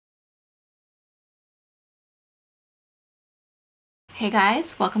Hey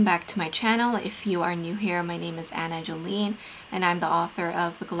guys, welcome back to my channel. If you are new here, my name is Jolene and I'm the author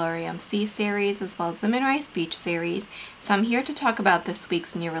of the Glorium Sea series as well as the MOONRISE Beach series. So I'm here to talk about this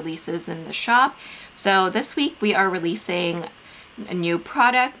week's new releases in the shop. So this week we are releasing a new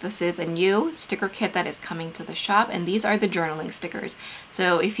product. This is a new sticker kit that is coming to the shop, and these are the journaling stickers.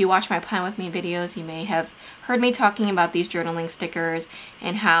 So if you watch my Plan With Me videos, you may have heard me talking about these journaling stickers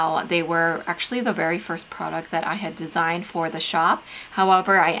and how they were actually the very first product that I had designed for the shop.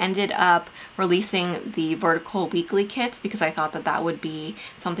 However, I ended up releasing the vertical weekly kits because I thought that that would be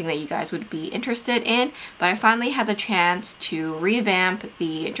something that you guys would be interested in, but I finally had the chance to revamp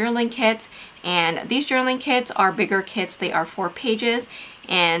the journaling kits. And these journaling kits are bigger kits. They are 4 pages,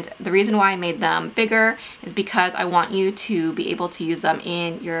 and the reason why I made them bigger is because I want you to be able to use them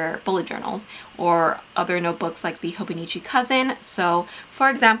in your bullet journals or other notebooks like the Hobonichi Cousin. So for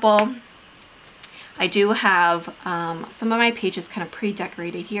example, I do have some of my pages kind of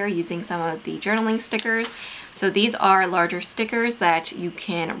pre-decorated here using some of the journaling stickers. So these are larger stickers that you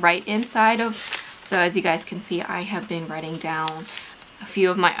can write inside of. So as you guys can see, I have been writing down a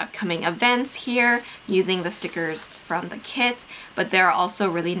few of my upcoming events here using the stickers from the kit, but they're also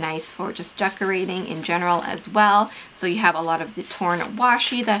really nice for just decorating in general as well. So you have a lot of the torn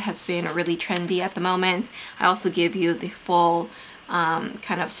washi that has been really trendy at the moment. I also give you the full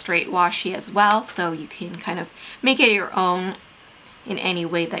kind of straight washi as well, so you can kind of make it your own in any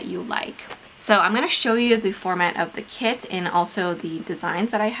way that you like. So I'm going to show you the format of the kit and also the designs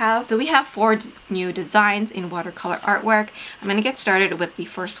that I have. So we have 4 new designs in watercolor artwork. I'm going to get started with the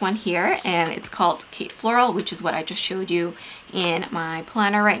first one here, and it's called Kate Floral, which is what I just showed you in my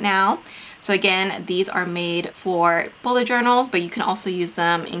planner right now. So again, these are made for bullet journals, but you can also use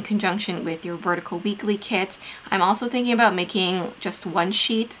them in conjunction with your vertical weekly kit. I'm also thinking about making just 1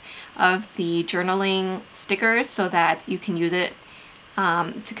 sheet of the journaling stickers so that you can use it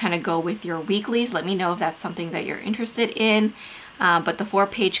to kind of go with your weeklies. Let me know if that's something that you're interested in. But the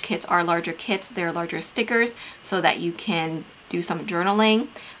 4-page kits are larger kits. They're larger stickers so that you can do some journaling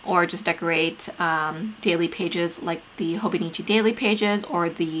or just decorate daily pages like the Hobonichi daily pages or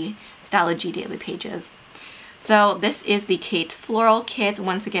the Stylogy daily pages. So this is the Kate Floral kit.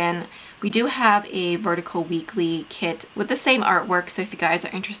 Once again, we do have a vertical weekly kit with the same artwork. So if you guys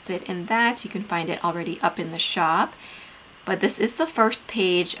are interested in that, you can find it already up in the shop. But this is the first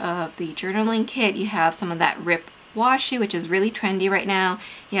page of the journaling kit. You have some of that rip washi, which is really trendy right now.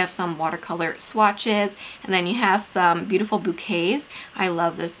 You have some watercolor swatches, and then you have some beautiful bouquets. I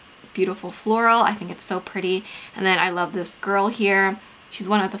love this beautiful floral. I think it's so pretty. And then I love this girl here. She's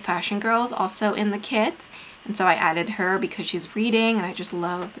one of the fashion girls also in the kit. And so I added her because she's reading, and I just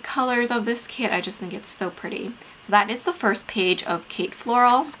love the colors of this kit. I just think it's so pretty. So that is the first page of Kate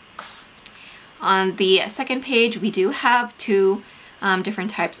Floral. On the second page, we do have 2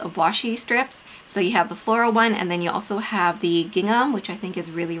 different types of washi strips. So you have the floral one, and then you also have the gingham, which I think is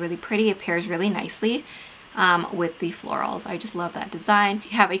really, really pretty. It pairs really nicely with the florals. I just love that design.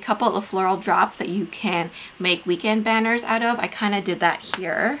 You have a couple of floral drops that you can make weekend banners out of. I kind of did that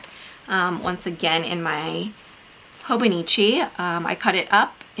here. Once again, in my Hobonichi, I cut it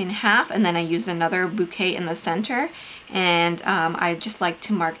up in half, and then I used another bouquet in the center, and I just like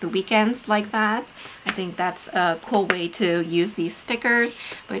to mark the weekends like that. I think that's a cool way to use these stickers,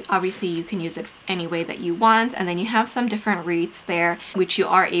 but obviously you can use it any way that you want. And then you have some different wreaths there which you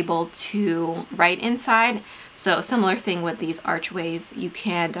are able to write inside. So similar thing with these archways, you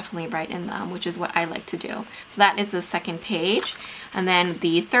can definitely write in them, which is what I like to do. So that is the second page. And then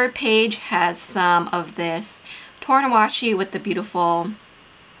the third page has some of this torn washi with the beautiful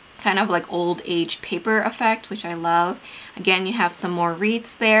kind of like old age paper effect, which I love. Again, you have some more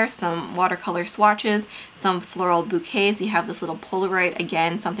wreaths there, some watercolor swatches, some floral bouquets. You have this little Polaroid,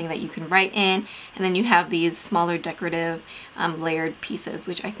 again, something that you can write in. And then you have these smaller decorative layered pieces,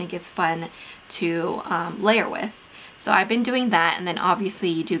 which I think is fun to layer with. So I've been doing that, and then obviously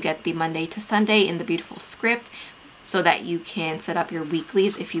you do get the Monday to Sunday in the beautiful script, so that you can set up your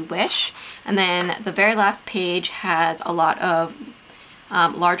weeklies if you wish. And then the very last page has a lot of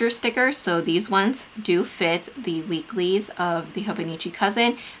larger stickers. So these ones do fit the weeklies of the Hobonichi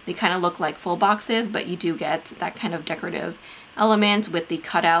Cousin. They kind of look like full boxes, but you do get that kind of decorative element with the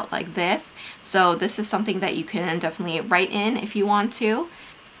cutout like this. So this is something that you can definitely write in if you want to.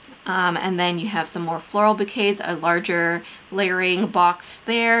 And then you have some more floral bouquets, a larger layering box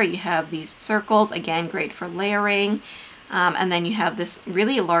there. You have these circles, again, great for layering. And then you have this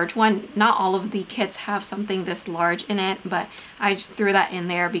really large one. Not all of the kits have something this large in it, but I just threw that in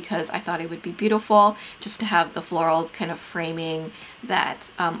there because I thought it would be beautiful just to have the florals kind of framing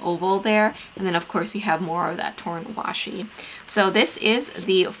that oval there. And then of course you have more of that torn washi. So this is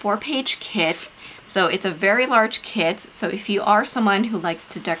the 4-page kit. So it's a very large kit. So if you are someone who likes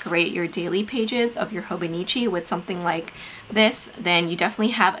to decorate your daily pages of your Hobonichi with something like this, then you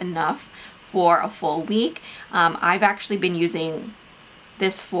definitely have enough for a full week. I've actually been using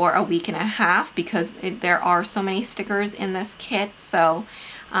this for a week and a half because there are so many stickers in this kit. So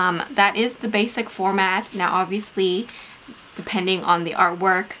that is the basic format. Now obviously, depending on the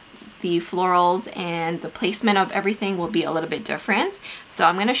artwork, the florals and the placement of everything will be a little bit different. So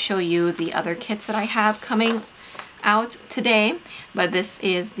I'm going to show you the other kits that I have coming out today, but this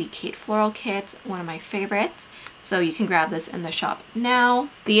is the Kate Floral kit, one of my favorites. So you can grab this in the shop now.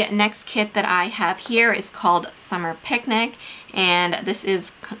 The next kit that I have here is called Summer Picnic, and this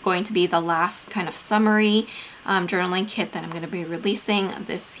is going to be the last kind of summery journaling kit that I'm going to be releasing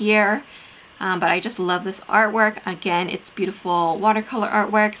this year. But I just love this artwork. Again, it's beautiful watercolor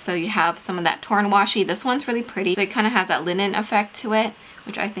artwork. So you have some of that torn washi. This one's really pretty. So it kind of has that linen effect to it,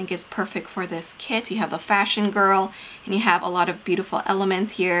 which I think is perfect for this kit. You have the fashion girl, and you have a lot of beautiful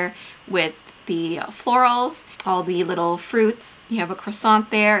elements here with the florals, all the little fruits. You have a croissant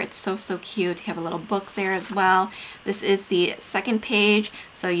there. It's so cute. You have a little book there as well. This is the 2nd page.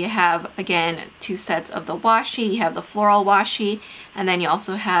 So you have, again, 2 sets of the washi. You have the floral washi, and then you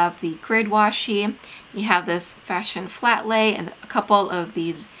also have the grid washi. You have this fashion flat lay and a couple of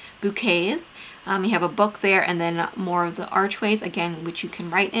these bouquets. You have a book there, and then more of the archways, again, which you can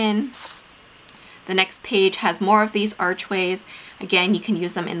write in. The next page has more of these archways. Again, you can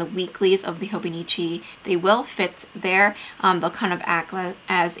use them in the weeklies of the Hobonichi. They will fit there. They'll kind of act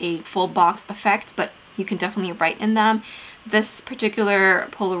as a full box effect, but you can definitely write in them. This particular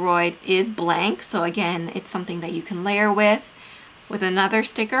Polaroid is blank, so again, it's something that you can layer with another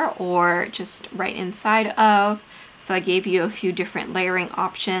sticker or just write inside of. So I gave you a few different layering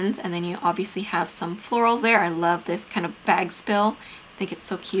options, and then you obviously have some florals there. I love this kind of bag spill. I think it's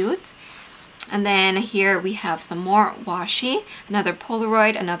so cute. And then here we have some more washi, another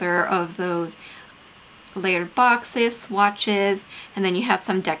Polaroid, another of those layered boxes, swatches, and then you have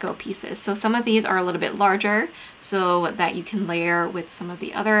some deco pieces. So some of these are a little bit larger so that you can layer with some of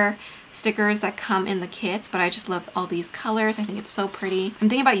the other stickers that come in the kits, but I just love all these colors. I think it's so pretty. I'm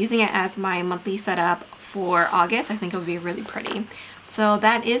thinking about using it as my monthly setup for August. I think it would be really pretty. So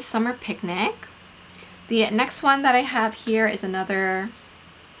that is Summer Picnic. The next one that I have here is another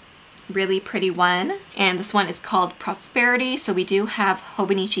really pretty one, and this one is called Prosperity. So we do have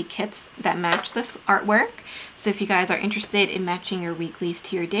Hobonichi kits that match this artwork. So if you guys are interested in matching your weeklies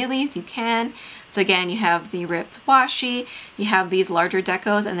to your dailies, you can. So again, you have the ripped washi, you have these larger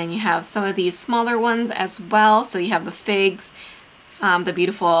decos, and then you have some of these smaller ones as well. So you have the figs, the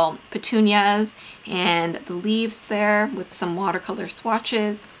beautiful petunias, and the leaves there with some watercolor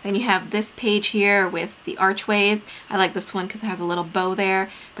swatches. Then you have this page here with the archways. I like this one because it has a little bow there,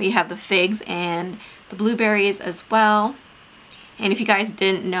 but you have the figs and the blueberries as well. And if you guys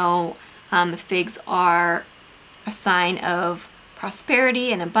didn't know, the figs are a sign of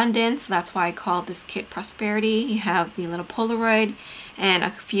prosperity and abundance. That's why I called this kit Prosperity. You have the little Polaroid and a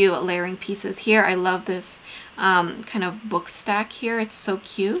few layering pieces here. I love this kind of book stack here. It's so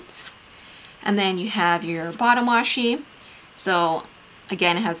cute. And then you have your bottom washi. So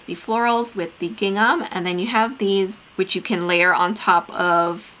again, it has the florals with the gingham, and then you have these which you can layer on top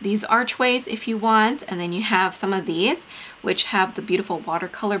of these archways if you want. And then you have some of these which have the beautiful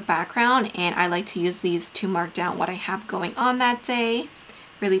watercolor background, and I like to use these to mark down what I have going on that day.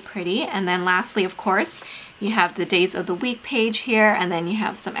 Really pretty. And then lastly, of course, you have the days of the week page here, and then you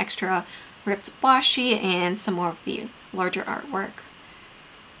have some extra ripped washi and some more of the larger artwork.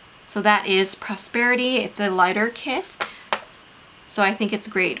 So that is Prosperity. It's a lighter kit, so I think it's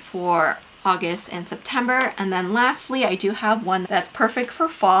great for August and September. And then lastly, I do have one that's perfect for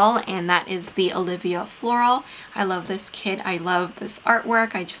fall, and that is the Olivia Floral. I love this kit. I love this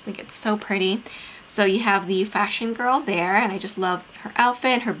artwork. I just think it's so pretty. So you have the fashion girl there, and I just love her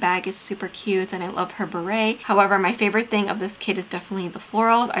outfit. Her bag is super cute, and I love her beret. However, my favorite thing of this kit is definitely the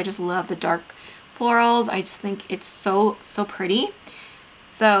florals. I just love the dark florals. I just think it's so pretty.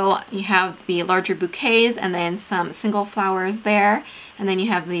 So you have the larger bouquets and then some single flowers there. And then you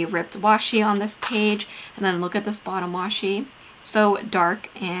have the ripped washi on this page. And then look at this bottom washi. So dark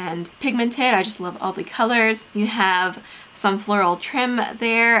and pigmented. I just love all the colors. You have some floral trim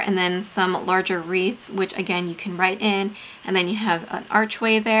there, and then some larger wreaths, which again you can write in. And then you have an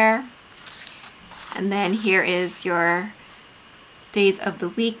archway there. And then here is your days of the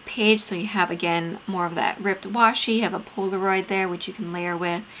week page. So you have, again, more of that ripped washi. You have a Polaroid there, which you can layer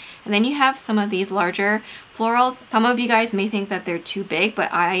with. And then you have some of these larger florals. Some of you guys may think that they're too big, but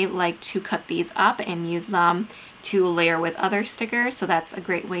I like to cut these up and use them to layer with other stickers. So that's a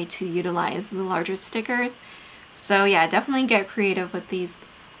great way to utilize the larger stickers. So yeah, definitely get creative with these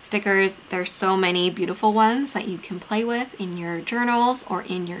stickers. There's so many beautiful ones that you can play with in your journals or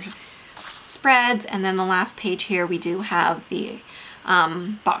in your spreads. And then the last page here, we do have the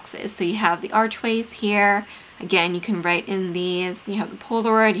boxes. So you have the archways here. Again, you can write in these. You have the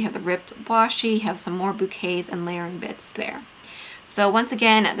Polaroid, you have the ripped washi, you have some more bouquets and layering bits there. So once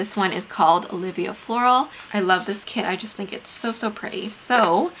again, this one is called Olivia Floral. I love this kit. I just think it's so pretty.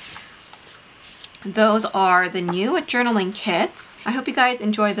 So those are the new journaling kits. I hope you guys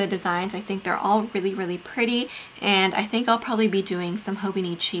enjoy the designs. I think they're all really pretty, and I think I'll probably be doing some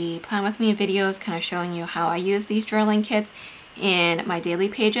Hobonichi Plan With Me videos kind of showing you how I use these journaling kits in my daily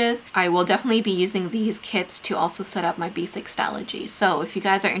pages. I will definitely be using these kits to also set up my basic stylogy. So if you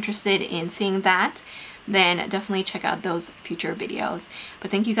guys are interested in seeing that, then definitely check out those future videos. But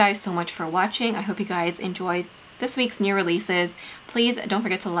thank you guys so much for watching. I hope you guys enjoyed this week's new releases. Please don't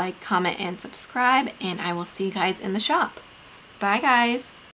forget to like, comment, and subscribe, and I will see you guys in the shop. Bye guys!